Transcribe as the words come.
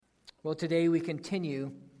Well, today we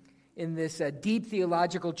continue in this deep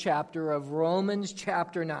theological chapter of Romans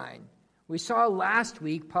chapter 9. We saw last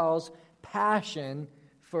week Paul's passion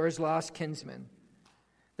for his lost kinsmen.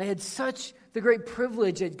 They had such the great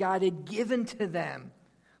privilege that God had given to them,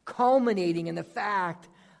 culminating in the fact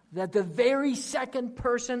that the very second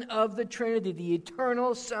person of the Trinity, the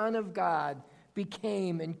eternal Son of God,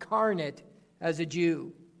 became incarnate as a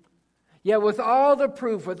Jew. Yet with all the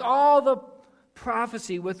proof, with all the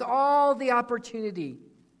prophecy, with all the opportunity,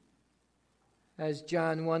 as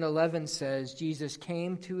John 1:11 says, Jesus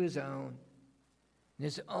came to his own, and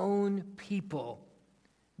his own people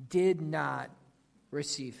did not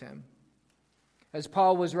receive him. As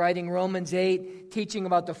Paul was writing Romans 8, teaching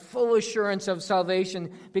about the full assurance of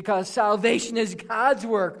salvation, because salvation is God's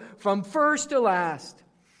work from first to last,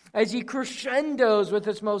 as he crescendos with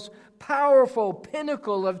his most powerful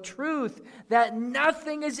pinnacle of truth that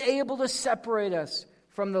nothing is able to separate us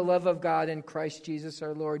from the love of God in Christ Jesus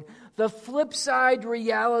our Lord. The flip side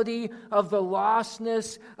reality of the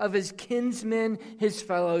lostness of his kinsmen, his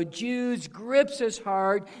fellow Jews, grips his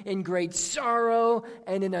heart in great sorrow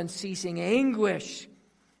and in unceasing anguish,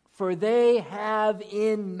 for they have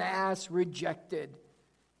in mass rejected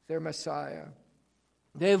their Messiah.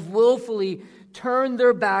 They have willfully turned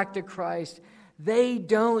their back to Christ. They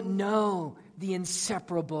don't know the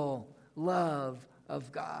inseparable love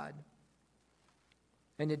of God.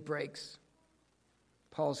 And it breaks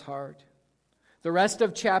Paul's heart. The rest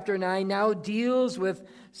of chapter 9 now deals with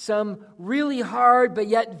some really hard but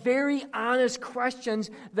yet very honest questions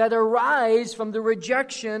that arise from the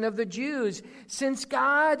rejection of the Jews. Since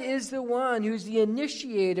God is the one who's the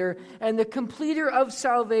initiator and the completer of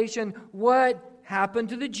salvation, what happened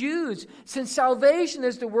to the Jews? Since salvation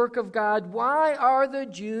is the work of God, why are the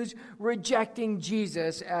Jews rejecting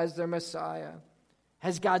Jesus as their Messiah?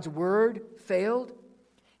 Has God's word failed?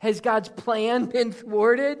 Has God's plan been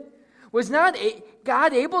thwarted? Was not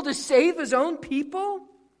God able to save his own people?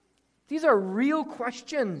 These are real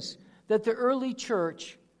questions that the early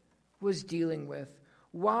church was dealing with.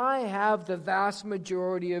 Why have the vast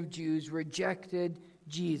majority of Jews rejected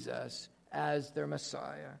Jesus as their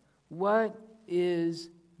Messiah? What is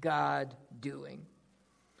God doing?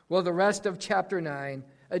 Well, the rest of chapter 9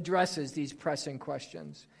 addresses these pressing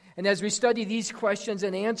questions. And as we study these questions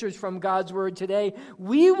and answers from God's Word today,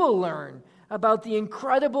 we will learn about the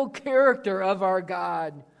incredible character of our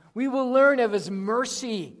God. We will learn of his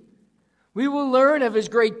mercy. We will learn of his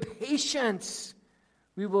great patience.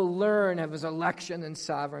 We will learn of his election and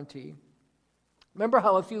sovereignty. Remember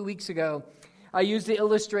how a few weeks ago I used the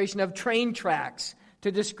illustration of train tracks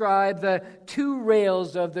to describe the two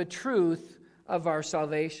rails of the truth of our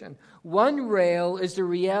salvation. One rail is the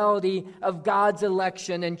reality of God's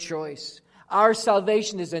election and choice. Our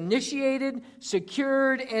salvation is initiated,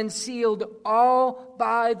 secured, and sealed all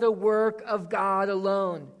by the work of God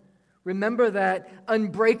alone. Remember that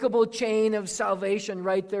unbreakable chain of salvation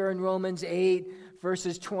right there in Romans 8,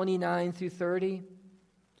 verses 29 through 30.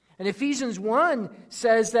 And Ephesians 1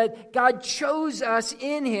 says that God chose us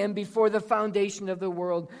in him before the foundation of the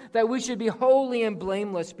world, that we should be holy and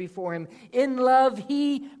blameless before him. In love,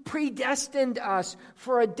 he predestined us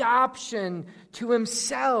for adoption to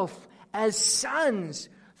himself as sons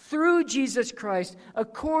through Jesus Christ,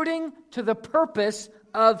 according to the purpose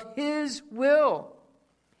of his will.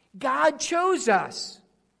 God chose us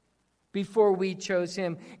before we chose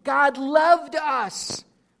him. God loved us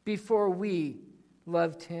before we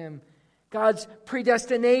loved him. God's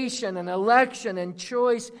predestination and election and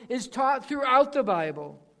choice is taught throughout the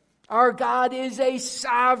Bible. Our God is a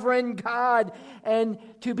sovereign God, and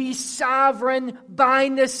to be sovereign by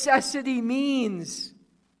necessity means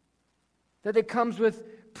that it comes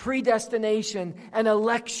with predestination and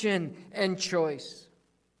election and choice.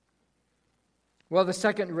 Well, the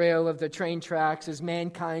second rail of the train tracks is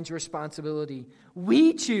mankind's responsibility.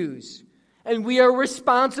 We choose, and we are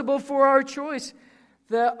responsible for our choice.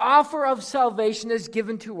 The offer of salvation is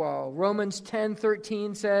given to all. Romans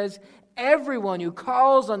 10:13 says, everyone who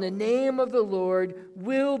calls on the name of the Lord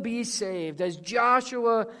will be saved. As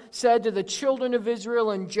Joshua said to the children of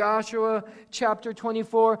Israel in Joshua chapter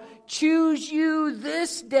 24, choose you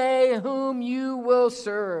this day whom you will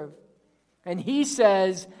serve. And he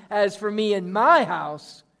says, as for me and my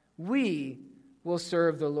house, we will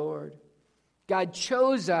serve the Lord. God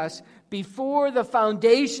chose us before the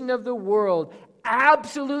foundation of the world.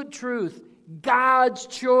 Absolute truth, God's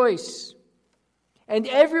choice. And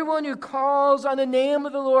everyone who calls on the name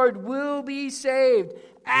of the Lord will be saved.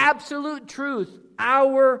 Absolute truth,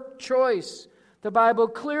 our choice. The Bible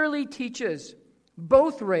clearly teaches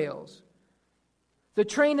both rails. The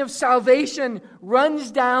train of salvation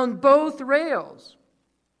runs down both rails.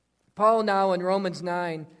 Paul now in Romans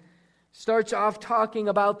 9 starts off talking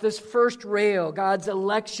about this first rail, God's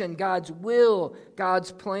election, God's will,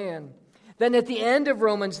 God's plan. Then at the end of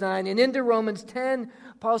Romans 9 and into Romans 10,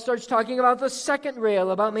 Paul starts talking about the second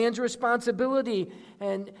rail, about man's responsibility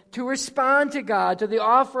and to respond to God, to the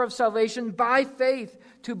offer of salvation by faith,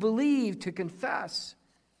 to believe, to confess,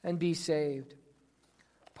 and be saved.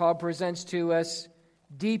 Paul presents to us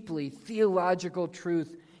deeply theological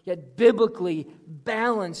truth, yet biblically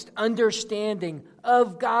balanced understanding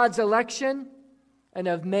of God's election and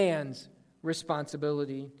of man's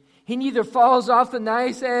responsibility. He neither falls off the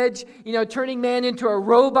knife edge, turning man into a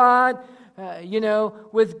robot,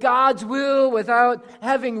 with God's will without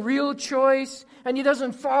having real choice. And he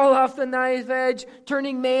doesn't fall off the knife edge,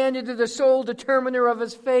 turning man into the sole determiner of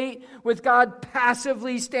his fate, with God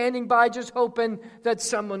passively standing by just hoping that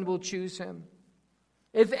someone will choose him.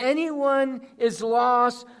 If anyone is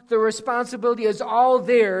lost, the responsibility is all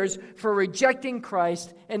theirs for rejecting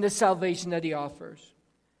Christ and the salvation that he offers.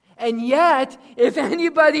 And yet, if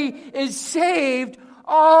anybody is saved,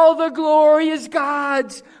 all the glory is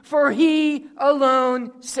God's, for he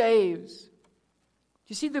alone saves.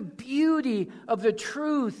 You see the beauty of the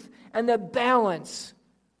truth and the balance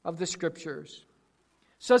of the Scriptures.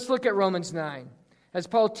 So let's look at Romans 9. As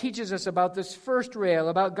Paul teaches us about this first rail,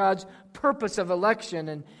 about God's purpose of election,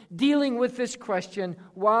 and dealing with this question,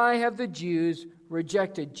 why have the Jews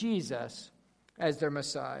rejected Jesus as their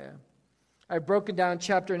Messiah? I've broken down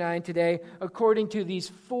chapter 9 today according to these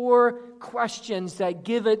 4 questions that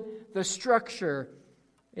give it the structure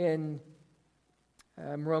in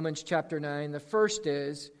Romans chapter 9. The first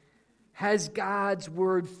is, has God's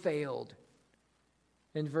word failed?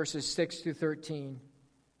 In verses 6 through 13.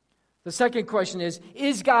 The second question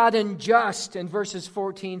is God unjust? In verses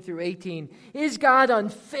 14 through 18. Is God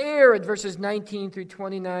unfair? In verses 19 through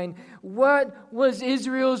 29. What was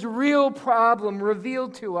Israel's real problem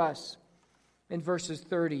revealed to us? In verses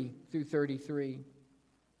 30 through 33.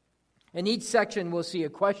 In each section we'll see a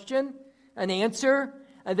question, an answer,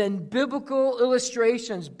 and then biblical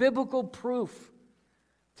illustrations, biblical proof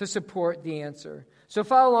to support the answer. So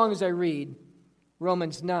follow along as I read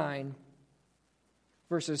Romans 9,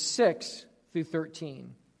 verses 6 through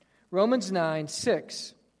 13. Romans 9,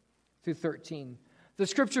 6 through 13. The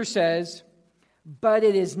Scripture says, "But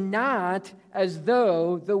it is not as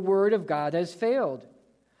though the word of God has failed.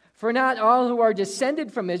 For not all who are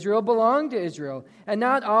descended from Israel belong to Israel, and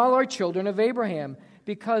not all are children of Abraham,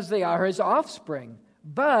 because they are his offspring.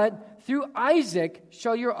 But through Isaac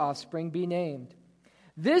shall your offspring be named.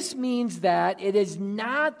 This means that it is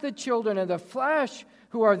not the children of the flesh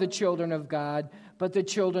who are the children of God, but the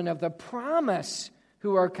children of the promise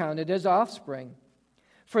who are counted as offspring.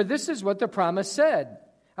 For this is what the promise said,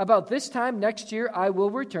 about this time next year I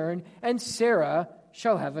will return, and Sarah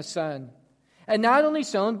shall have a son. And not only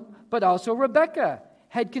so, but also Rebekah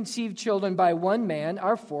had conceived children by one man,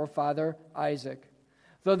 our forefather Isaac.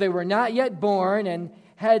 Though they were not yet born and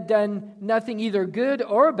had done nothing either good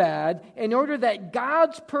or bad, in order that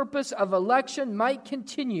God's purpose of election might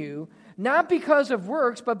continue, not because of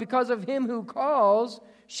works, but because of him who calls,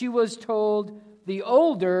 she was told, the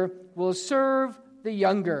older will serve the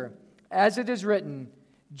younger. As it is written,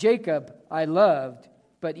 Jacob I loved,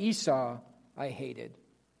 but Esau I hated."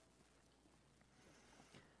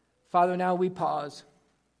 Father, now we pause,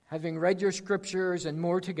 having read your Scriptures and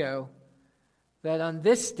more to go, that on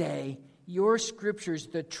this day, your Scriptures,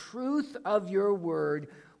 the truth of your word,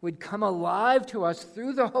 would come alive to us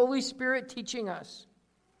through the Holy Spirit teaching us.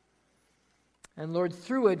 And Lord,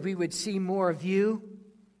 through it, we would see more of you.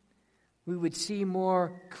 We would see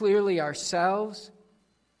more clearly ourselves.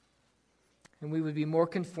 And we would be more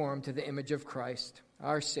conformed to the image of Christ,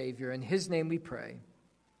 our Savior. In his name we pray.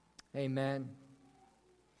 Amen.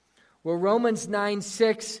 Well, Romans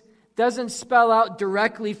 9:6 doesn't spell out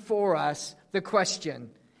directly for us the question.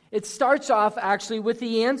 It starts off actually with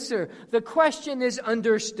the answer. The question is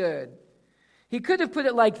understood. He could have put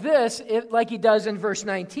it like this, like he does in verse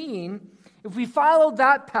 19. If we followed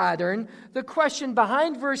that pattern, the question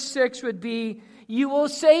behind verse 6 would be, you will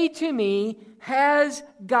say to me, has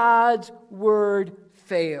God's word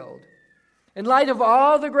failed? In light of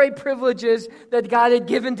all the great privileges that God had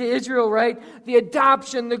given to Israel, right? The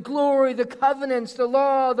adoption, the glory, the covenants, the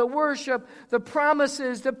law, the worship, the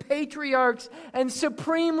promises, the patriarchs, and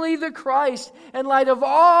supremely the Christ. In light of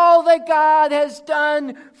all that God has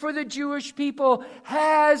done for the Jewish people,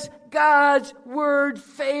 has God's word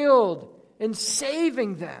failed in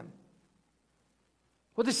saving them?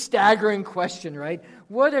 What a staggering question, right?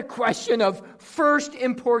 What a question of first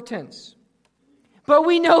importance. But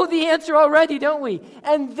we know the answer already, don't we?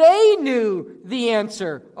 And they knew the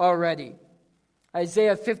answer already.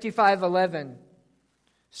 Isaiah 55:11.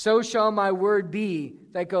 So shall my word be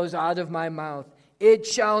that goes out of my mouth. It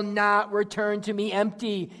shall not return to me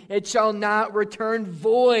empty. It shall not return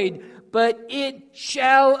void, but it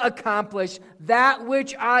shall accomplish that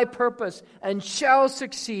which I purpose and shall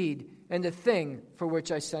succeed in the thing for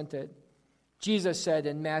which I sent it. Jesus said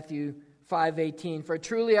in Matthew 5:18, for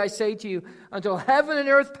truly I say to you, until heaven and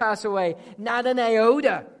earth pass away, not an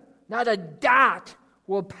iota, not a dot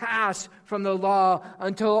will pass from the law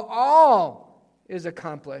until all is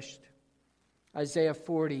accomplished. Isaiah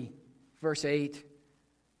 40, verse 8,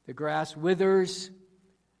 the grass withers,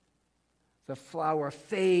 the flower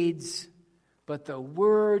fades, but the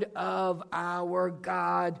word of our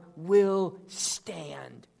God will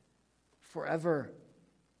stand forever.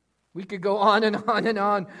 We could go on and on and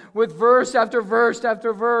on with verse after verse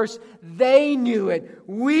after verse. They knew it.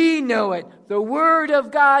 We know it. The word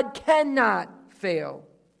of God cannot fail.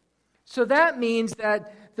 So that means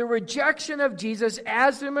that the rejection of Jesus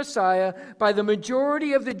as the Messiah by the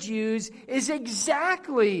majority of the Jews is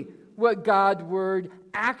exactly what God's word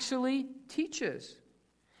actually teaches.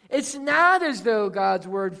 It's not as though God's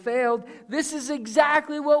word failed. This is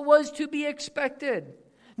exactly what was to be expected.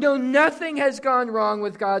 No, nothing has gone wrong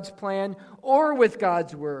with God's plan or with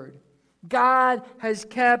God's word. God has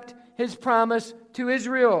kept his promise to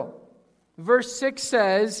Israel. Verse 6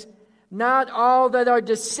 says, not all that are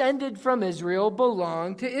descended from Israel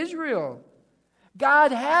belong to Israel.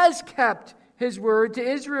 God has kept his word to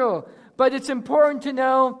Israel, but it's important to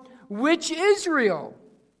know which Israel.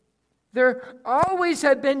 There always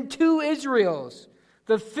have been two Israels,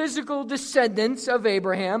 the physical descendants of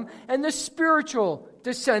Abraham and the spiritual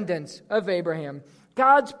descendants of Abraham.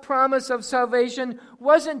 God's promise of salvation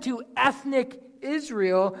wasn't to ethnic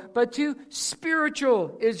Israel, but to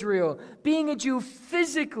spiritual Israel. Being a Jew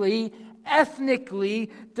physically, ethnically,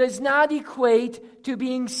 does not equate to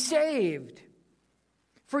being saved.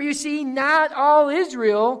 For you see, not all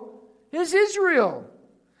Israel is Israel.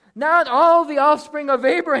 Not all the offspring of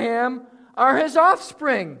Abraham are his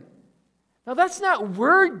offspring. Now that's not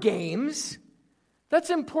word games. That's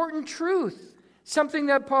important truth. Something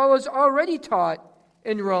that Paul has already taught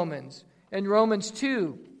in Romans. In Romans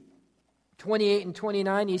 2, 28 and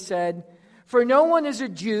 29, he said, for no one is a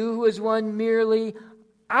Jew who is one merely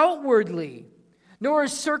outwardly, nor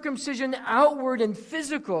is circumcision outward and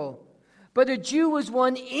physical, but a Jew is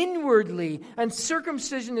one inwardly, and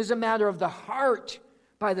circumcision is a matter of the heart,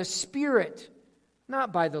 by the Spirit,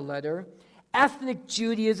 not by the letter. Ethnic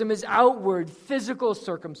Judaism is outward, physical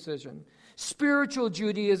circumcision. Spiritual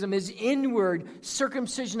Judaism is inward,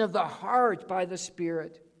 circumcision of the heart by the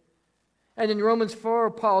Spirit. And in Romans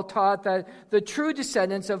 4, Paul taught that the true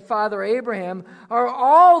descendants of Father Abraham are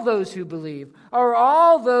all those who believe, are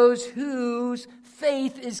all those whose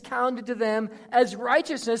faith is counted to them as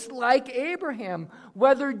righteousness like Abraham,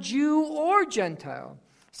 whether Jew or Gentile.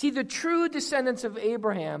 See, the true descendants of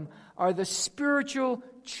Abraham are the spiritual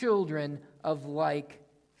children of like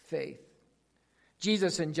faith.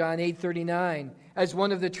 Jesus in John 8:39, as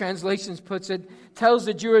one of the translations puts it, tells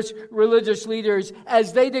the Jewish religious leaders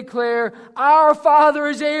as they declare, our father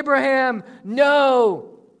is Abraham.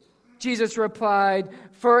 No, Jesus replied,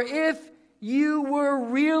 for if you were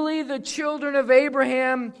really the children of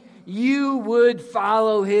Abraham, you would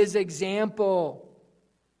follow his example.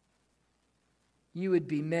 You would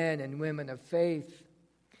be men and women of faith.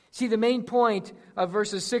 See, the main point of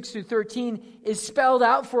verses 6 through 13 is spelled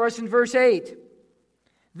out for us in verse 8.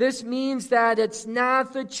 This means that it's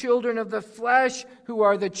not the children of the flesh who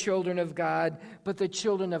are the children of God, but the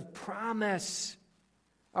children of promise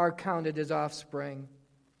are counted as offspring.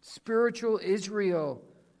 Spiritual Israel,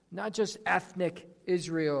 not just ethnic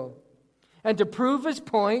Israel. And to prove his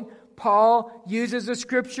point, Paul uses a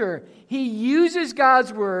scripture. He uses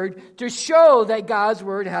God's word to show that God's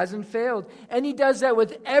word hasn't failed. And he does that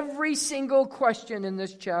with every single question in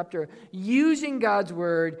this chapter, using God's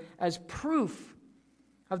word as proof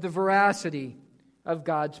of the veracity of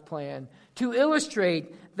God's plan. To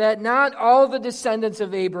illustrate that not all the descendants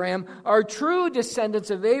of Abraham are true descendants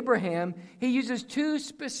of Abraham, he uses two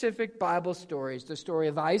specific Bible stories, the story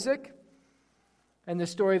of Isaac and the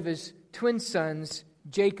story of his twin sons,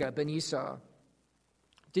 Jacob and Esau.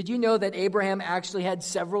 Did you know that Abraham actually had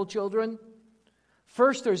several children?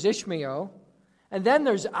 First there's Ishmael, and then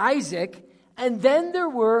there's Isaac, and then there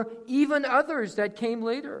were even others that came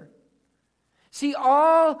later. See,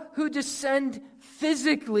 all who descend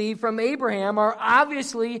physically from Abraham are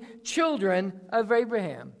obviously children of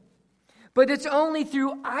Abraham. But it's only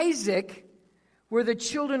through Isaac where the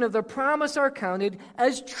children of the promise are counted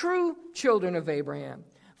as true children of Abraham.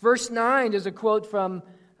 Verse 9 is a quote from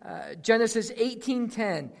Genesis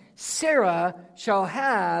 18:10. Sarah shall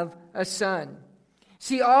have a son.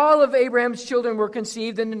 See, all of Abraham's children were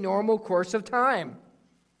conceived in the normal course of time.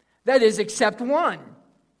 That is, except one.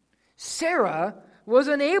 Sarah was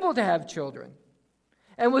unable to have children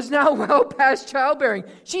and was now well past childbearing.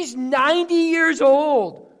 She's 90 years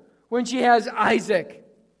old when she has Isaac.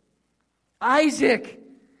 Isaac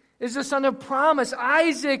is the son of promise.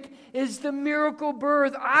 Isaac is the miracle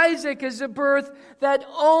birth. Isaac is a birth that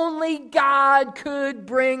only God could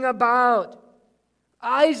bring about.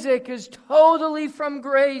 Isaac is totally from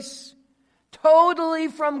grace, totally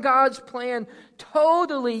from God's plan,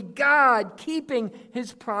 totally God keeping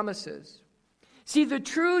his promises. See, the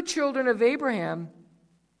true children of Abraham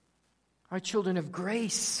are children of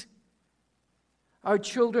grace, are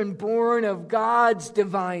children born of God's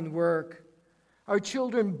divine work, are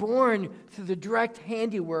children born through the direct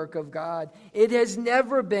handiwork of God. It has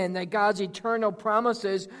never been that God's eternal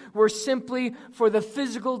promises were simply for the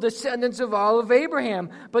physical descendants of all of Abraham,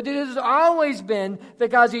 but it has always been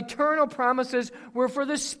that God's eternal promises were for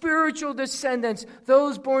the spiritual descendants,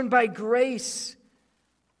 those born by grace,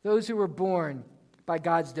 those who were born by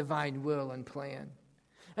God's divine will and plan.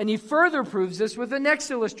 And he further proves this with the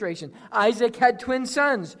next illustration. Isaac had twin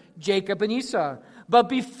sons, Jacob and Esau. But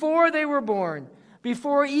before they were born,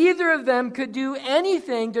 before either of them could do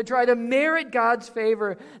anything to try to merit God's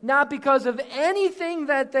favor, not because of anything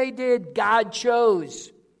that they did, God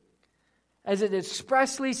chose. As it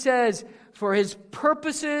expressly says, for his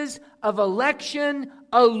purposes of election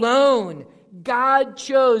alone, God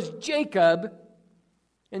chose Jacob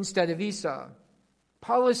instead of Esau.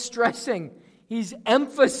 Paul is stressing, he's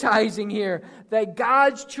emphasizing here that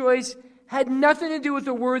God's choice had nothing to do with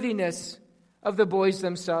the worthiness of the boys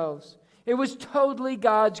themselves. It was totally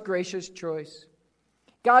God's gracious choice.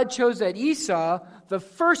 God chose that Esau, the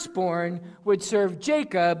firstborn, would serve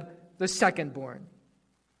Jacob, the secondborn.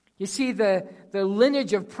 You see, the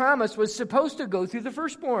lineage of promise was supposed to go through the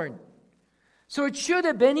firstborn. So it should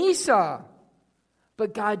have been Esau.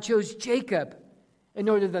 But God chose Jacob in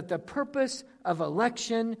order that the purpose of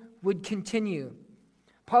election would continue.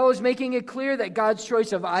 Paul is making it clear that God's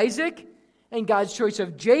choice of Isaac and God's choice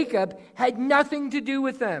of Jacob had nothing to do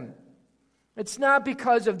with them. It's not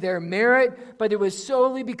because of their merit, but it was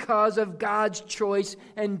solely because of God's choice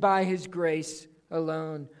and by his grace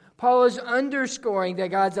alone. Paul is underscoring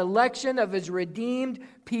that God's election of his redeemed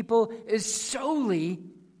people is solely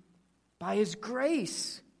by his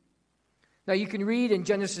grace. Now you can read in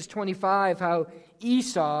Genesis 25 how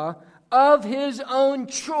Esau, of his own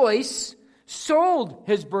choice, sold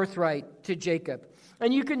his birthright to Jacob.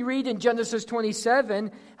 And you can read in Genesis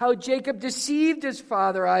 27 how Jacob deceived his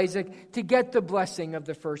father Isaac to get the blessing of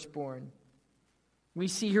the firstborn. We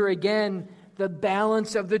see here again the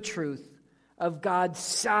balance of the truth of God's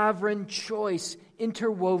sovereign choice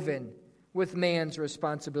interwoven with man's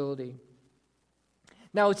responsibility.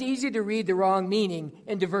 Now, it's easy to read the wrong meaning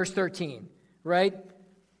into verse 13, right?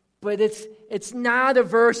 But it's not a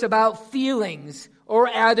verse about feelings or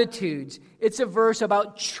attitudes. It's a verse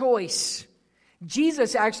about choice.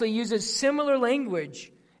 Jesus actually uses similar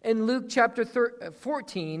language in Luke chapter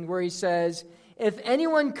 14, where he says, if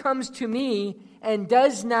anyone comes to me and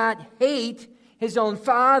does not hate his own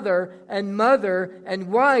father and mother and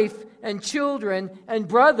wife and children and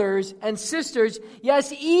brothers and sisters,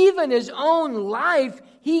 yes, even his own life,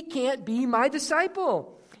 he can't be my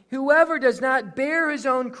disciple. Whoever does not bear his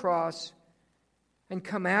own cross and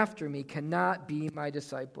come after me cannot be my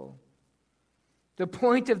disciple. The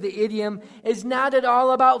point of the idiom is not at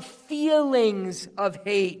all about feelings of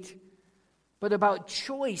hate, but about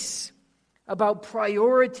choice, about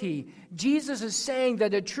priority. Jesus is saying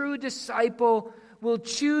that a true disciple will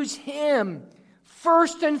choose him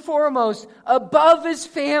first and foremost above his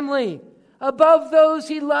family, above those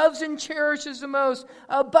he loves and cherishes the most,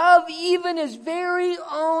 above even his very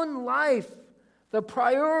own life. The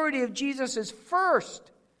priority of Jesus is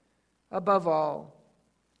first above all.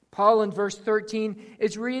 Paul in verse 13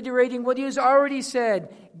 is reiterating what he has already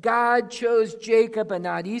said. God chose Jacob and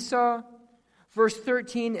not Esau. Verse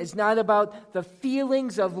 13 is not about the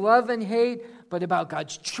feelings of love and hate, but about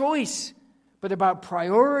God's choice, but about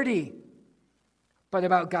priority, but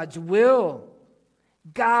about God's will.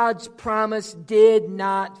 God's promise did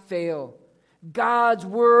not fail. God's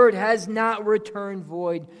word has not returned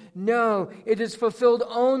void. No, it is fulfilled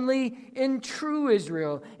only in true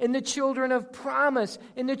Israel, in the children of promise,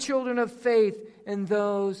 in the children of faith, and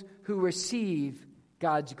those who receive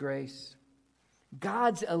God's grace.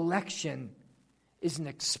 God's election is an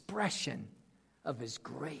expression of His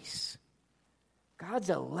grace. God's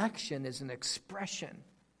election is an expression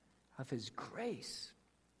of His grace.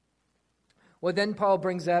 Well, then Paul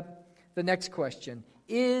brings up the next question.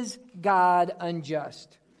 Is God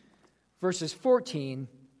unjust? Verses 14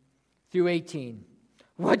 through 18.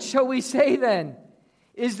 What shall we say then?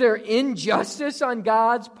 Is there injustice on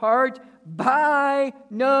God's part? By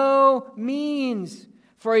no means.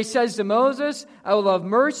 For He says to Moses, I will have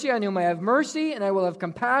mercy on whom I have mercy, and I will have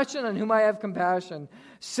compassion on whom I have compassion.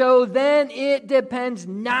 So then it depends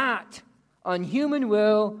not on human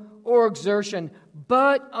will or exertion,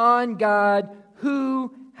 but on God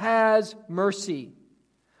who has mercy.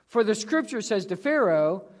 For the Scripture says to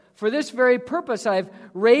Pharaoh, for this very purpose I have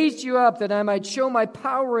raised you up, that I might show my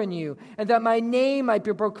power in you, and that my name might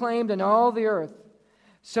be proclaimed in all the earth.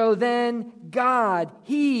 So then God,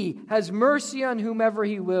 He has mercy on whomever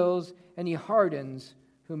He wills, and He hardens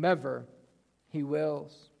whomever He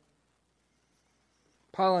wills.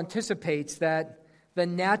 Paul anticipates that the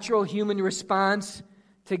natural human response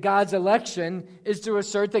to God's election is to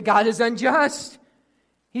assert that God is unjust.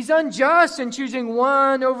 He's unjust in choosing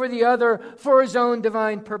one over the other for His own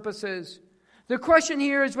divine purposes. The question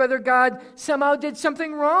here is whether God somehow did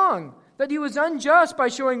something wrong, that He was unjust by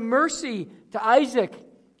showing mercy to Isaac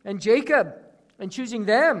and Jacob and choosing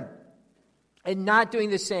them, and not doing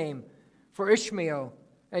the same for Ishmael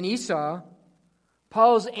and Esau.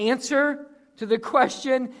 Paul's answer to the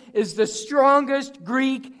question is the strongest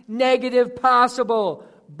Greek negative possible.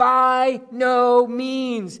 By no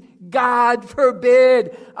means. God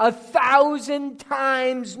forbid. 1,000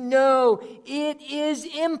 times no. It is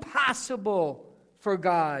impossible for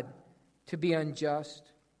God to be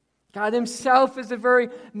unjust. God Himself is the very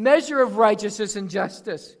measure of righteousness and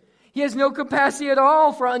justice. He has no capacity at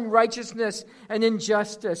all for unrighteousness and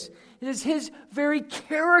injustice. It is His very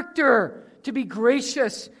character to be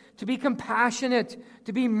gracious, to be compassionate,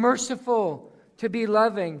 to be merciful, to be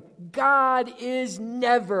loving. God is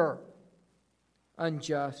never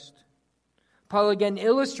unjust. Paul again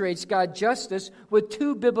illustrates God's justice with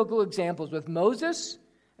two biblical examples, with Moses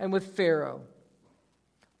and with Pharaoh.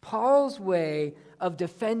 Paul's way of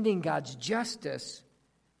defending God's justice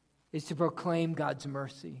is to proclaim God's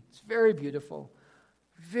mercy. It's very beautiful.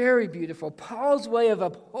 Very beautiful. Paul's way of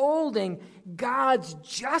upholding God's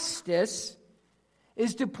justice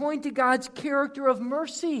is to point to God's character of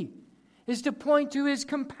mercy, is to point to His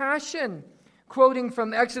compassion. Quoting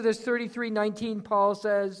from Exodus 33:19, Paul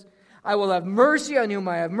says, I will have mercy on whom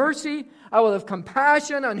I have mercy. I will have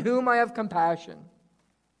compassion on whom I have compassion.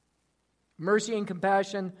 Mercy and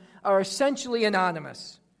compassion are essentially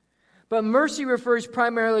anonymous. But mercy refers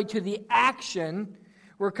primarily to the action,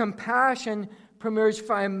 where compassion refers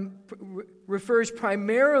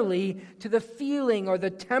primarily to the feeling or the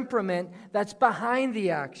temperament that's behind the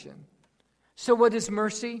action. So what is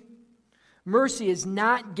mercy? Mercy is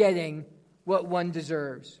not getting what one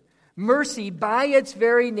deserves. Mercy, by its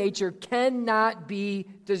very nature, cannot be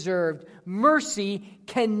deserved. Mercy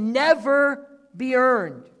can never be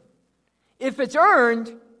earned. If it's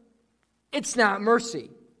earned, it's not mercy.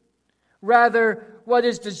 Rather, what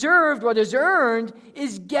is deserved, what is earned,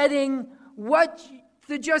 is getting what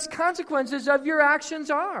the just consequences of your actions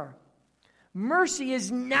are. Mercy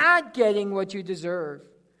is not getting what you deserve.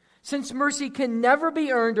 Since mercy can never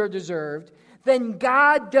be earned or deserved, then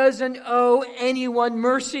God doesn't owe anyone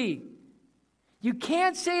mercy. You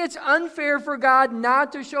can't say it's unfair for God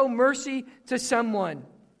not to show mercy to someone.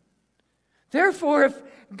 Therefore, if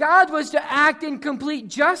God was to act in complete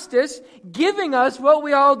justice, giving us what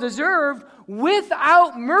we all deserved,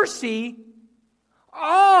 without mercy,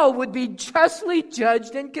 all would be justly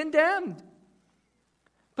judged and condemned.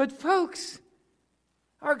 But folks,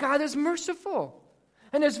 our God is merciful.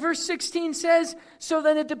 And as verse 16 says, so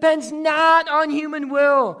then it depends not on human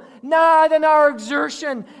will, not on our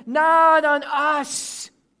exertion, not on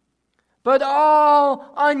us, but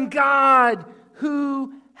all on God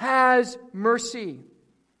who has mercy.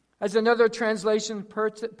 As another translation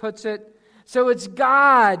puts it, so it's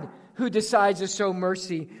God who decides to show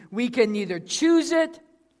mercy. We can neither choose it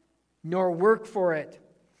nor work for it.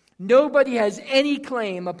 Nobody has any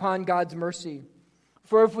claim upon God's mercy.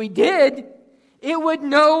 For if we did, it would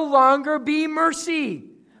no longer be mercy,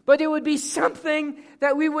 but it would be something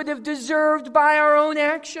that we would have deserved by our own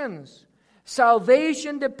actions.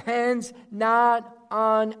 Salvation depends not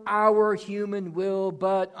on our human will,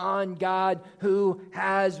 but on God who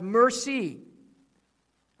has mercy.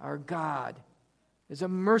 Our God is a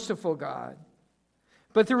merciful God.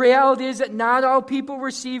 But the reality is that not all people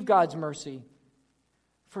receive God's mercy,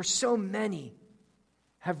 for so many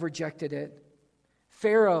have rejected it.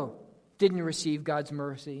 Pharaoh didn't receive God's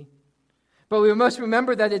mercy. But we must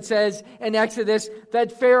remember that it says in Exodus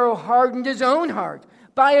that Pharaoh hardened his own heart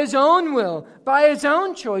by his own will, by his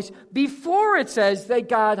own choice, before it says that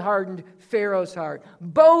God hardened Pharaoh's heart.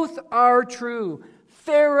 Both are true.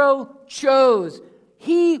 Pharaoh chose.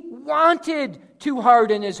 He wanted to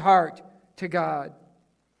harden his heart to God.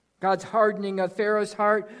 God's hardening of Pharaoh's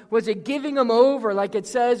heart was a giving him over, like it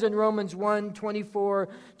says in Romans 1:24,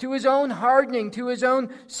 to his own hardening, to his own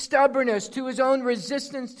stubbornness, to his own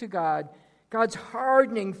resistance to God. God's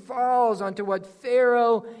hardening falls onto what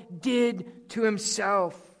Pharaoh did to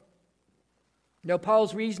himself. Now,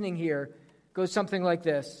 Paul's reasoning here goes something like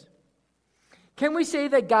this. Can we say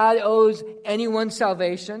that God owes anyone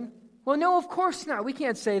salvation? Well, no, of course not. We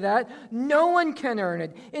can't say that. No one can earn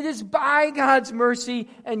it. It is by God's mercy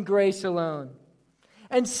and grace alone.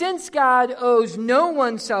 And since God owes no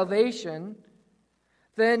one salvation,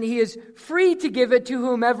 then he is free to give it to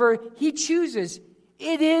whomever he chooses.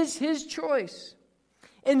 It is his choice.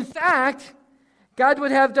 In fact, God would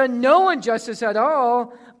have done no injustice at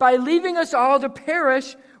all by leaving us all to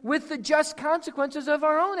perish with the just consequences of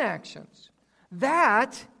our own actions.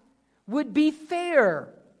 That would be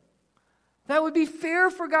fair. That would be fair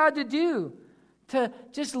for God to do, to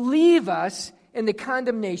just leave us in the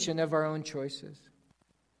condemnation of our own choices.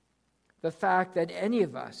 The fact that any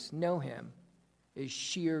of us know him is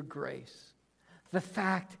sheer grace. The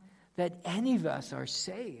fact that any of us are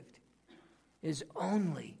saved is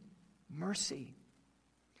only mercy.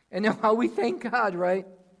 And now how we thank God, right?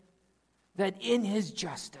 That in his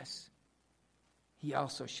justice, he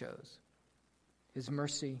also shows his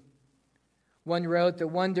mercy. One wrote, the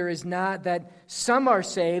wonder is not that some are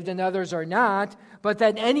saved and others are not, but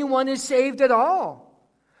that anyone is saved at all.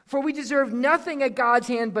 For we deserve nothing at God's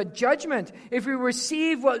hand but judgment. If we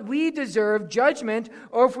receive what we deserve, judgment,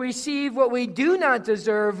 or if we receive what we do not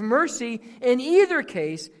deserve, mercy, in either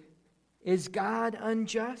case, is God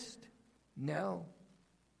unjust? No.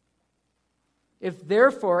 If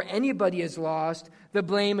therefore anybody is lost, the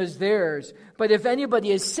blame is theirs. But if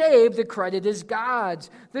anybody is saved, the credit is God's.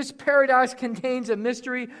 This paradox contains a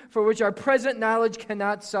mystery for which our present knowledge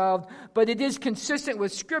cannot solve, but it is consistent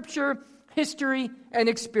with Scripture, history, and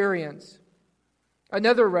experience.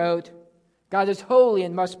 Another wrote, God is holy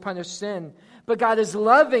and must punish sin, but God is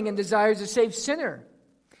loving and desires to save sinner.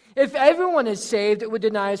 If everyone is saved, it would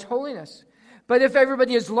deny his holiness. But if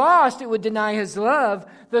everybody is lost, it would deny his love.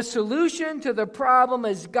 The solution to the problem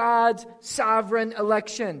is God's sovereign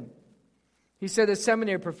election. He said a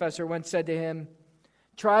seminary professor once said to him,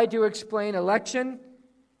 try to explain election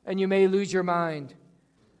and you may lose your mind.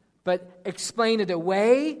 But explain it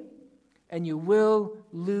away and you will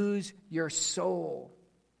lose your soul.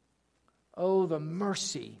 Oh, the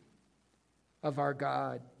mercy of our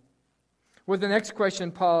God. Well, the next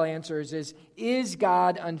question Paul answers is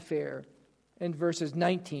God unfair? In verses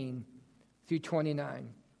 19 through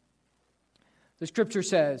 29. The Scripture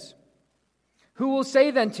says, who will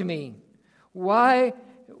say then to me, why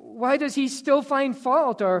does he still find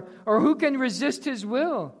fault, or who can resist his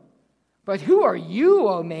will? But who are you,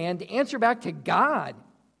 O man, to answer back to God?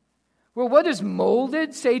 Well, what does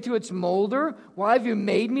molded say to its molder? Why have you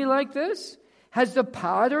made me like this? Has the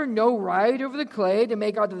potter no right over the clay to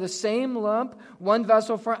make out of the same lump one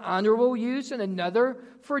vessel for honorable use and another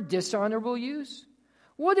for dishonorable use?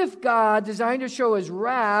 What if God, desiring to show his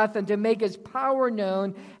wrath and to make his power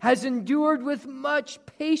known, has endured with much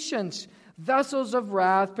patience vessels of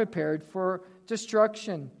wrath prepared for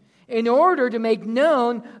destruction, in order to make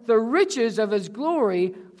known the riches of his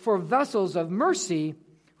glory for vessels of mercy,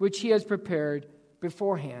 which he has prepared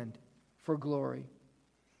beforehand for glory?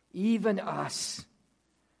 Even us,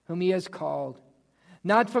 whom he has called,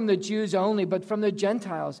 not from the Jews only, but from the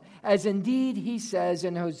Gentiles, as indeed he says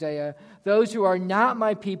in Hosea, those who are not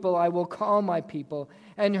my people I will call my people,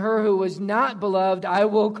 and her who was not beloved I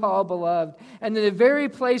will call beloved. And in the very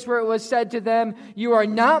place where it was said to them, you are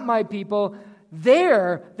not my people,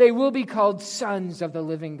 there they will be called sons of the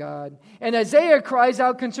living God. And Isaiah cries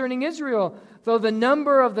out concerning Israel, though the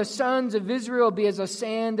number of the sons of Israel be as the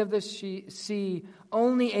sand of the sea,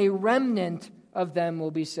 only a remnant of them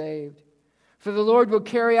will be saved. For the Lord will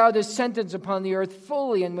carry out his sentence upon the earth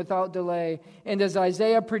fully and without delay. And as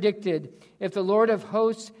Isaiah predicted, if the Lord of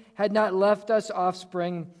hosts had not left us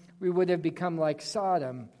offspring, we would have become like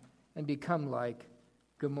Sodom and become like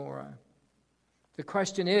Gomorrah. The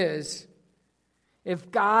question is, if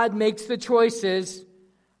God makes the choices,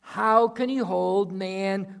 how can he hold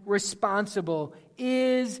man responsible?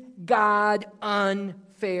 Is God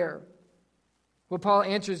unfair? Well, Paul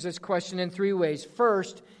answers this question in three ways.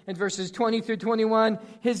 First, in verses 20 through 21,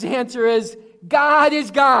 his answer is, God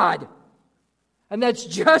is God. And that's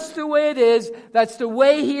just the way it is. That's the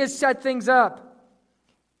way He has set things up.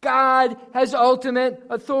 God has ultimate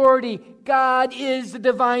authority. God is the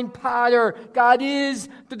divine potter. God is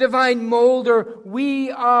the divine molder.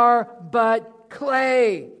 We are but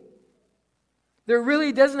clay. There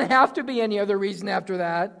really doesn't have to be any other reason after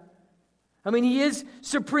that. I mean, He is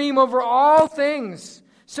supreme over all things.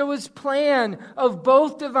 So His plan of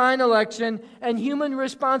both divine election and human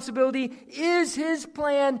responsibility is His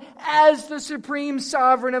plan as the supreme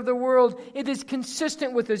sovereign of the world. It is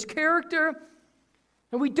consistent with His character,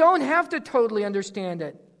 and we don't have to totally understand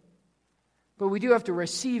it. But we do have to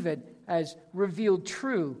receive it as revealed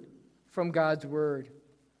true from God's Word.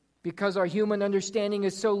 Because our human understanding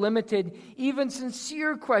is so limited, even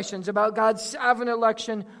sincere questions about God's sovereign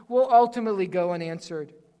election will ultimately go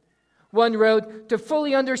unanswered. One wrote, to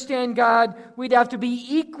fully understand God, we'd have to be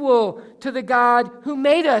equal to the God who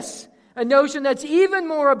made us. A notion that's even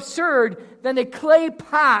more absurd than a clay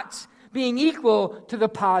pot being equal to the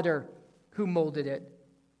potter who molded it.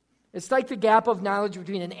 It's like the gap of knowledge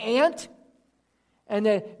between an ant and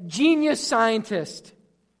a genius scientist.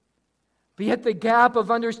 But yet the gap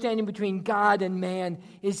of understanding between God and man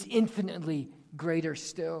is infinitely greater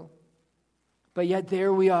still. But yet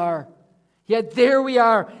there we are. Yet there we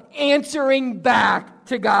are, answering back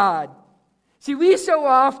to God. See, we so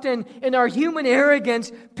often, in our human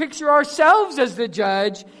arrogance, picture ourselves as the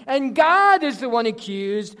judge, and God is the one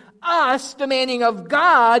accused, us demanding of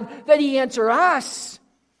God that He answer us.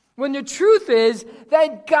 When the truth is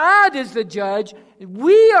that God is the judge,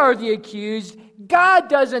 we are the accused, God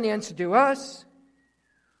doesn't answer to us.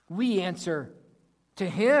 We answer to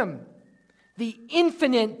Him. The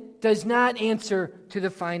infinite does not answer to the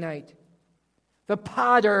finite. The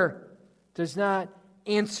potter does not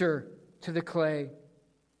answer to the clay.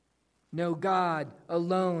 No, God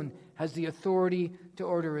alone has the authority to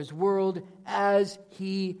order His world as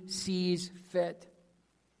He sees fit.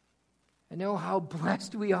 And oh, how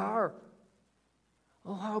blessed we are.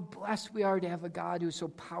 Oh, how blessed we are to have a God who's so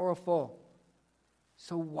powerful,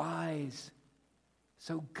 so wise,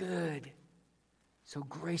 so good, so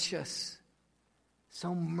gracious,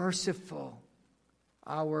 so merciful,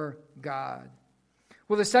 our God.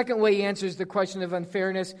 Well, the second way He answers the question of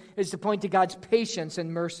unfairness is to point to God's patience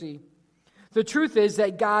and mercy. The truth is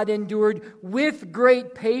that God endured with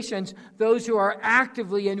great patience those who are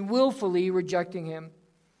actively and willfully rejecting Him.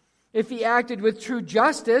 If He acted with true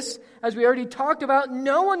justice, as we already talked about,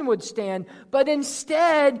 no one would stand. But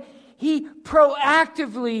instead, He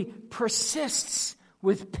proactively persists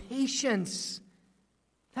with patience.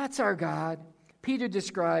 That's our God. Peter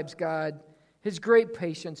describes God, His great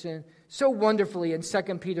patience, so wonderfully in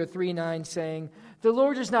 2 Peter 3:9, saying, the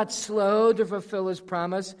Lord is not slow to fulfill His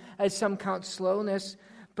promise, as some count slowness,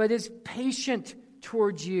 but is patient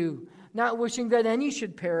towards you, not wishing that any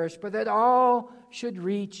should perish, but that all should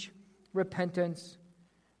reach repentance.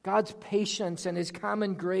 God's patience and His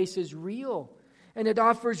common grace is real, and it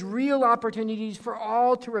offers real opportunities for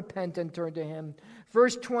all to repent and turn to Him.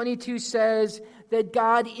 Verse 22 says that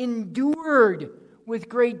God endured with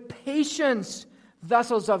great patience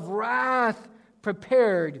vessels of wrath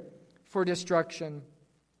prepared for destruction.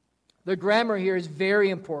 The grammar here is very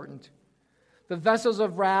important. The vessels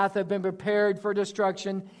of wrath have been prepared for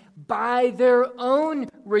destruction by their own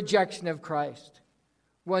rejection of Christ.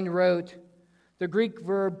 One wrote, the Greek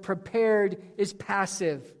verb prepared is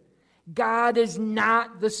passive. God is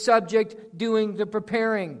not the subject doing the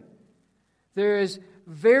preparing. There is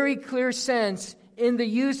very clear sense in the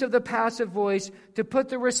use of the passive voice to put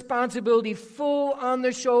the responsibility full on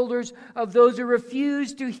the shoulders of those who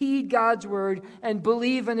refuse to heed God's word and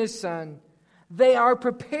believe in His Son. They are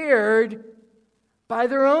prepared by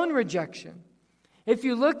their own rejection. If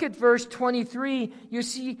you look at verse 23, you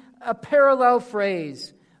see a parallel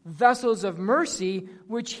phrase, vessels of mercy,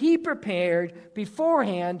 which He prepared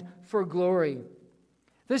beforehand for glory.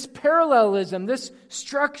 This parallelism, this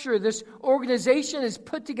structure, this organization is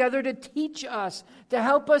put together to teach us, to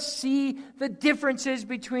help us see the differences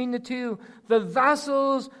between the two. The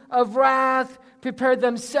vessels of wrath prepared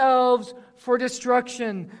themselves for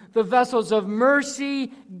destruction. The vessels of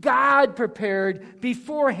mercy, God prepared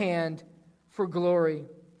beforehand for glory.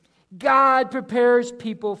 God prepares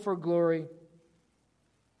people for glory.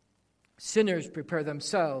 Sinners prepare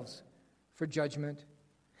themselves for judgment.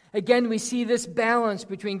 Again, we see this balance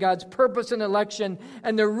between God's purpose and election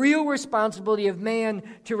and the real responsibility of man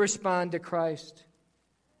to respond to Christ.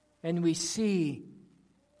 And we see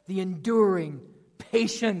the enduring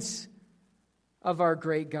patience of our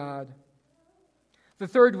great God. The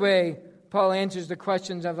third way Paul answers the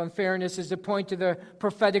questions of unfairness as to point to the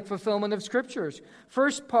prophetic fulfillment of Scriptures.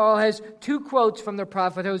 First, Paul has 2 quotes from the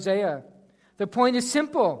prophet Hosea. The point is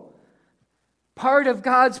simple. Part of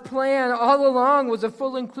God's plan all along was a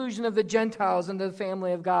full inclusion of the Gentiles into the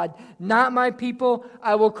family of God. Not my people,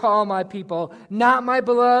 I will call my people. Not my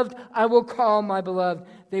beloved, I will call my beloved.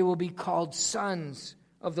 They will be called sons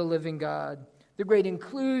of the living God. The great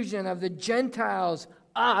inclusion of the Gentiles,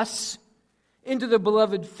 us, into the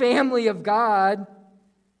beloved family of God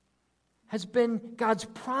has been God's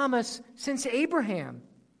promise since Abraham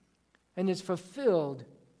and is fulfilled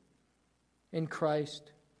in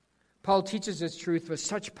Christ. Paul teaches this truth with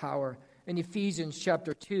such power in Ephesians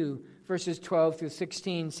chapter 2, verses 12 through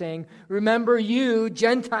 16, saying, "Remember you,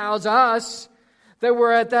 Gentiles, us, that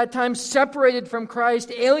were at that time separated from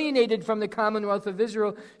Christ, alienated from the commonwealth of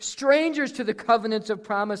Israel, strangers to the covenants of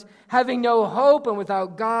promise, having no hope and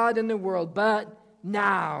without God in the world. But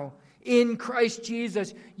now, in Christ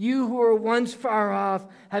Jesus, you who were once far off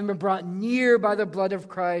have been brought near by the blood of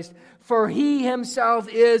Christ. For he himself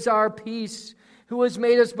is our peace, who has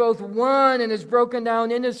made us both one and has broken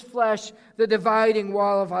down in his flesh the dividing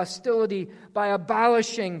wall of hostility by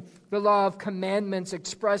abolishing the law of commandments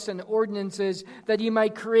expressed in ordinances, that he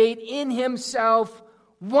might create in himself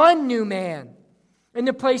one new man in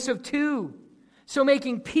the place of 2, so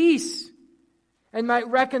making peace, and might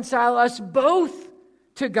reconcile us both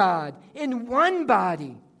to God in one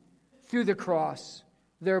body through the cross,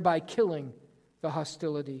 thereby killing the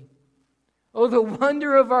hostility." Oh, the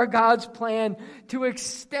wonder of our God's plan to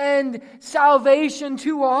extend salvation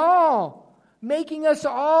to all, making us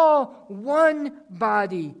all one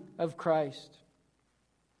body of Christ.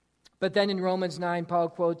 But then in Romans 9, Paul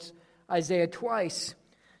quotes Isaiah twice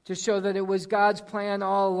to show that it was God's plan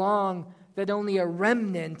all along that only a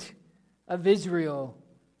remnant of Israel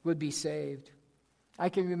would be saved. I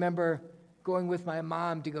can remember going with my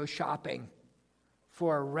mom to go shopping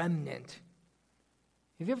for a remnant.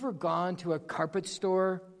 Have you ever gone to a carpet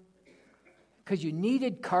store because you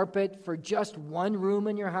needed carpet for just one room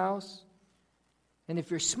in your house? And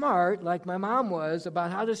if you're smart, like my mom was,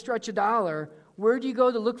 about how to stretch $1, where do you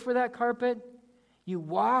go to look for that carpet? You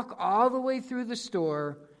walk all the way through the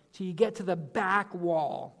store till you get to the back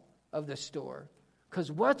wall of the store.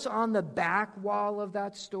 Because what's on the back wall of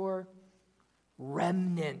that store?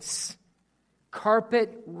 Remnants.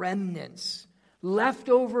 Carpet remnants.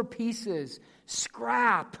 Leftover pieces.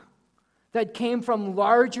 Scrap that came from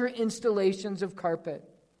larger installations of carpet.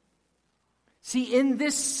 See, in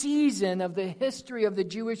this season of the history of the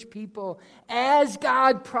Jewish people, as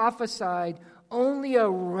God prophesied, only a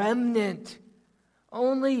remnant,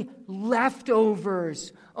 only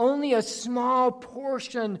leftovers, only a small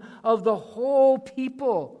portion of the whole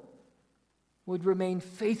people would remain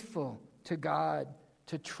faithful to God,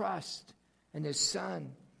 to trust in His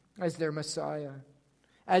Son as their Messiah.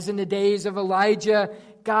 As in the days of Elijah,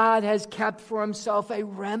 God has kept for Himself a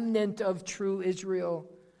remnant of true Israel,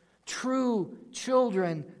 true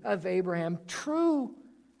children of Abraham, true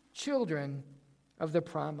children of the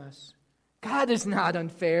promise. God is not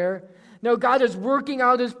unfair. No, God is working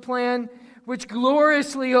out His plan, which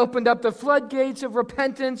gloriously opened up the floodgates of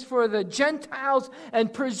repentance for the Gentiles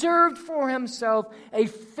and preserved for Himself a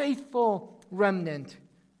faithful remnant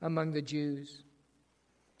among the Jews.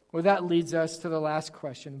 Well, that leads us to the last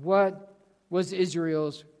question. What was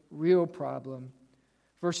Israel's real problem?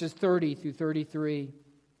 Verses 30 through 33.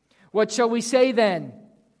 What shall we say then?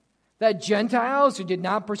 That Gentiles who did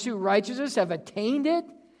not pursue righteousness have attained it?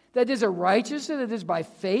 That is a righteousness that is by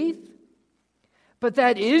faith? But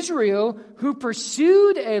that Israel, who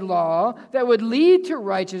pursued a law that would lead to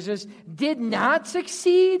righteousness, did not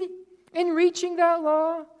succeed in reaching that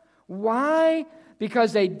law? Why?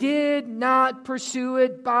 Because they did not pursue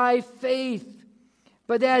it by faith,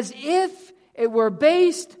 but as if it were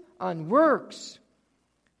based on works.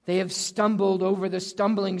 They have stumbled over the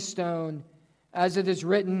stumbling stone, as it is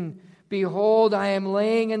written, "Behold, I am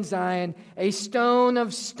laying in Zion a stone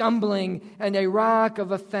of stumbling and a rock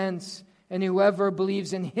of offense, and whoever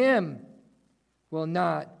believes in Him will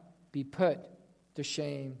not be put to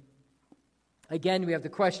shame." Again, we have the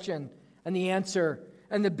question and the answer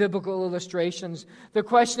and the biblical illustrations. The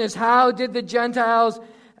question is, how did the Gentiles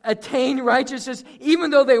attain righteousness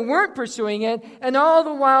even though they weren't pursuing it? And all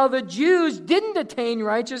the while the Jews didn't attain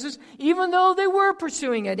righteousness even though they were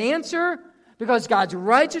pursuing it. Answer, because God's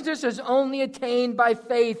righteousness is only attained by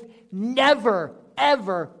faith, never,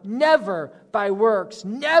 ever, never by works,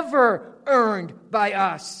 never earned by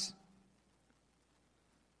us.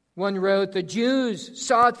 One wrote, "The Jews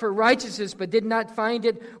sought for righteousness but did not find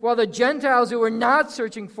it, while the Gentiles who were not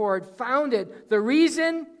searching for it found it. The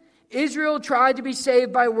reason? Israel tried to be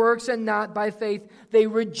saved by works and not by faith. They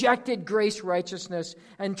rejected grace righteousness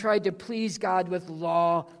and tried to please God with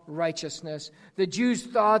law righteousness. The Jews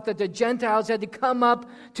thought that the Gentiles had to come up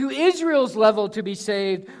to Israel's level to be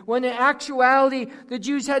saved, when in actuality, the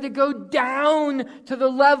Jews had to go down to the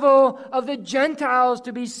level of the Gentiles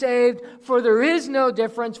to be saved, for there is no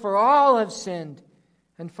difference, for all have sinned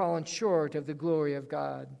and fallen short of the glory of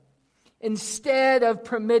God. Instead of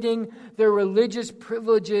permitting their religious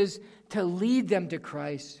privileges to lead them to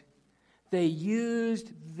Christ, they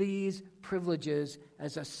used these privileges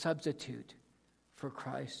as a substitute for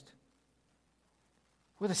Christ.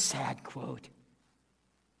 What a sad quote.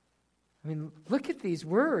 I mean, look at these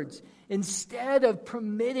words. Instead of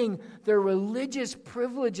permitting their religious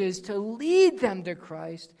privileges to lead them to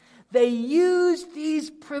Christ, they used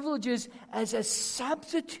these privileges as a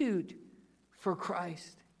substitute for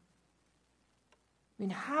Christ. I mean,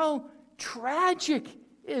 how tragic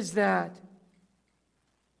is that?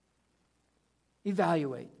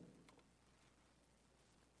 Evaluate.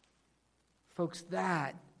 Folks,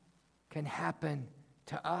 that can happen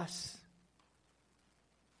to us.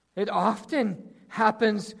 It often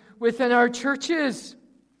happens within our churches,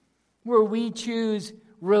 where we choose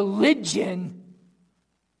religion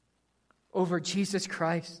over Jesus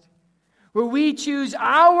Christ, where we choose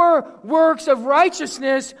our works of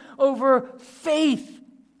righteousness over faith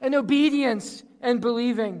and obedience and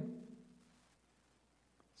believing.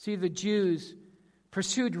 See, the Jews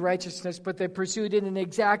pursued righteousness, but they pursued it in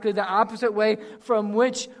exactly the opposite way from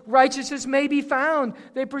which righteousness may be found.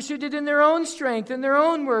 They pursued it in their own strength, in their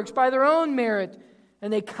own works, by their own merit,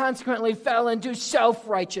 and they consequently fell into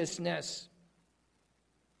self-righteousness.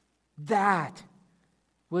 That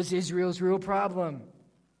was Israel's real problem.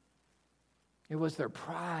 It was their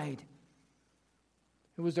pride.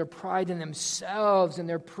 It was their pride in themselves and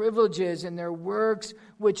their privileges and their works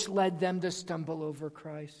which led them to stumble over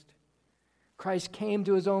Christ. Christ came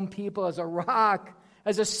to his own people as a rock,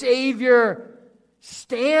 as a Savior.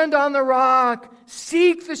 Stand on the rock,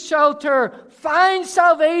 seek the shelter, find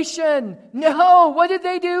salvation. No, what did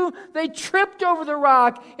they do? They tripped over the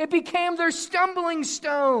rock. It became their stumbling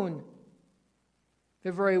stone.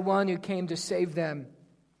 The very one who came to save them,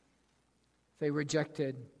 they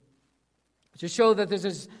rejected. To show that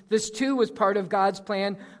this too was part of God's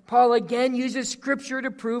plan, Paul again uses Scripture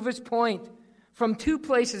to prove his point. From two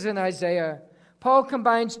places in Isaiah, Paul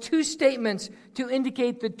combines two statements to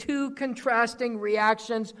indicate the two contrasting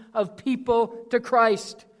reactions of people to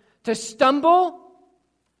Christ: to stumble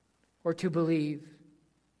or to believe.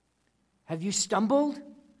 Have you stumbled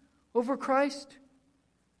over Christ?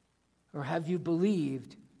 Or have you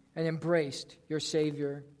believed and embraced your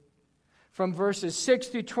Savior? From verses 6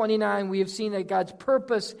 through 29, we have seen that God's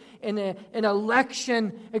purpose in an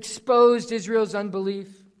election exposed Israel's unbelief.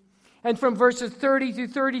 And from verses 30 through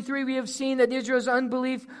 33, we have seen that Israel's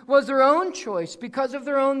unbelief was their own choice because of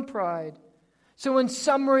their own pride. So in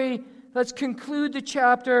summary, let's conclude the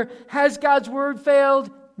chapter. Has God's word failed?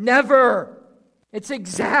 Never. It's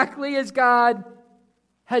exactly as God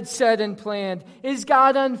had said and planned. Is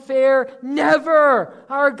God unfair? Never.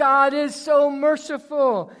 Our God is so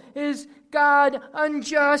merciful. Is God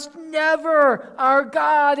unjust? Never. Our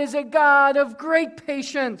God is a God of great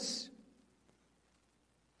patience.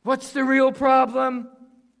 What's the real problem?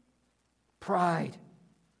 Pride,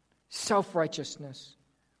 self-righteousness,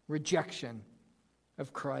 rejection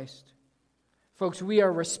of Christ. Folks, we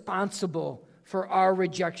are responsible for our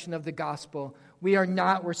rejection of the gospel. We are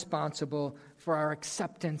not responsible for our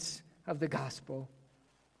acceptance of the gospel.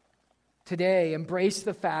 Today, embrace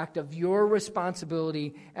the fact of your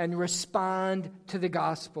responsibility and respond to the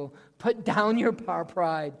gospel. Put down your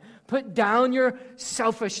pride. Put down your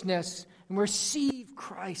selfishness and receive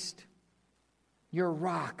Christ, your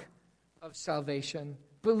rock of salvation.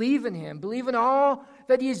 Believe in him. Believe in all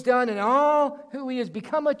that he has done and all who he has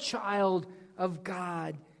become. A child of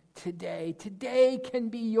God today. Today can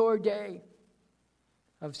be your day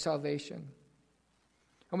of salvation.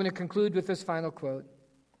 I'm going to conclude with this final quote.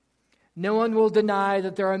 No one will deny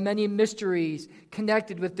that there are many mysteries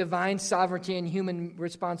connected with divine sovereignty and human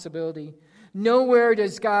responsibility. Nowhere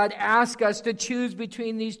does God ask us to choose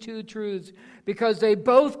between these two truths, because they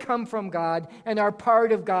both come from God and are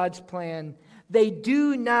part of God's plan. They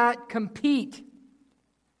do not compete.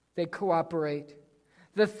 They cooperate.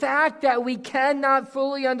 The fact that we cannot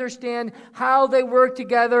fully understand how they work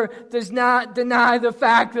together does not deny the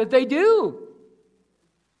fact that they do.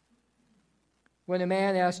 When a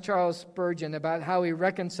man asked Charles Spurgeon about how he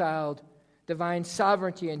reconciled divine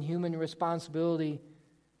sovereignty and human responsibility,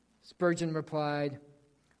 Spurgeon replied,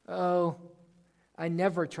 "Oh, I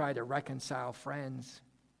never try to reconcile friends.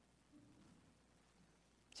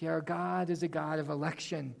 See, our God is a God of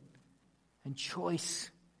election and choice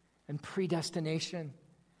and predestination.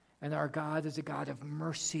 And our God is a God of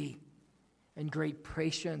mercy and great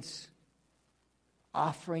patience,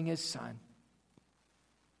 offering his Son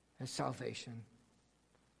as salvation.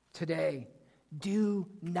 Today, do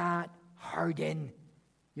not harden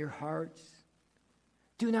your hearts.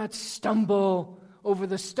 Do not stumble over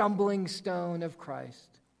the stumbling stone of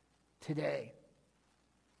Christ. Today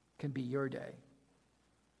can be your day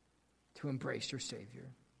to embrace your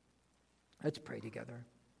Savior. Let's pray together.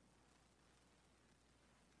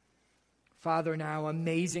 Father, now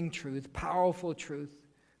amazing truth, powerful truth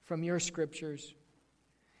from your scriptures.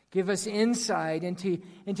 Give us insight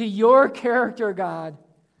into your character, God,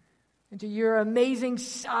 into your amazing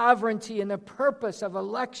sovereignty and the purpose of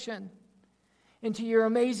election, into your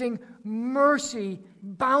amazing mercy,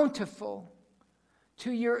 bountiful,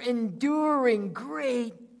 to your enduring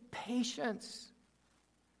great patience.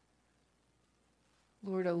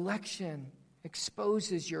 Lord, election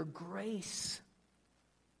exposes your grace,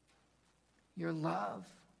 your love.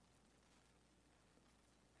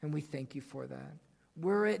 And we thank you for that.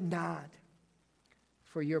 Were it not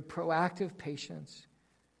for your proactive patience,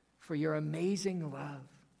 for your amazing love,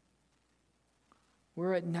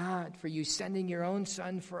 were it not for you sending your own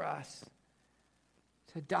Son for us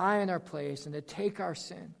to die in our place and to take our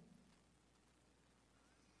sin,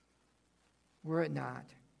 were it not,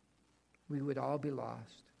 we would all be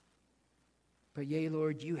lost. But yea,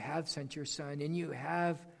 Lord, you have sent your Son, and you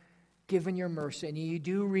have given your mercy, and you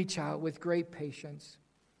do reach out with great patience.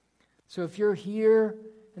 So if you're here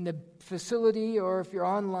in the facility or if you're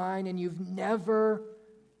online and you've never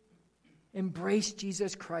embraced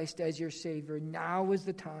Jesus Christ as your Savior, now is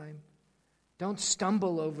the time. Don't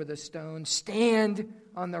stumble over the stone. Stand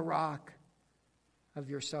on the rock of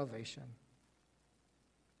your salvation.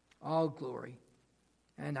 All glory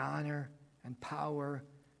and honor and power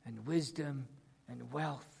and wisdom and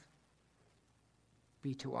wealth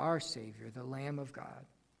be to our Savior, the Lamb of God,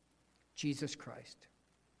 Jesus Christ.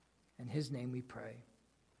 In his name we pray.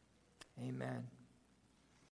 Amen.